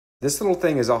This little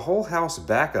thing is a whole house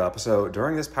backup, so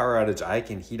during this power outage, I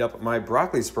can heat up my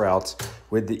broccoli sprouts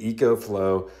with the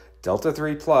Ecoflow Delta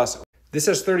 3 Plus. This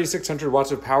has 3,600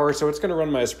 watts of power, so it's gonna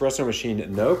run my espresso machine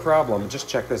no problem. Just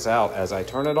check this out. As I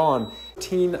turn it on,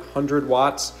 1,500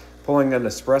 watts, pulling an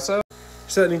espresso.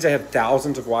 So that means I have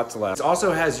thousands of watts left. It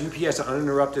also has UPS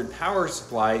uninterrupted power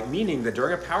supply, meaning that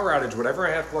during a power outage, whatever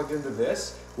I have plugged into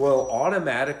this will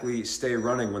automatically stay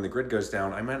running when the grid goes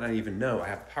down. I might not even know I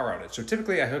have a power outage. So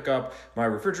typically I hook up my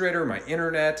refrigerator, my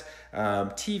internet,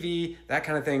 TV, that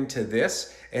kind of thing to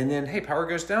this. And then, hey, power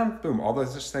goes down, boom, all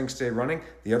those things stay running.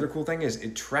 The other cool thing is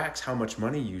it tracks how much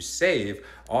money you save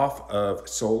off of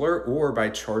solar or by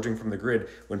charging from the grid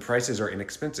when prices are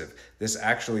inexpensive. This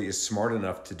actually is smart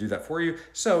enough to do that for you.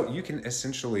 So you can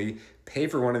essentially pay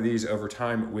for one of these over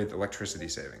time with electricity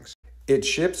savings. It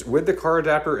ships with the car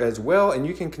adapter as well, and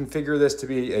you can configure this to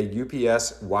be a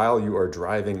UPS while you are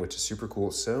driving, which is super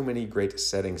cool. So many great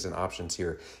settings and options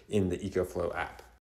here in the Ecoflow app.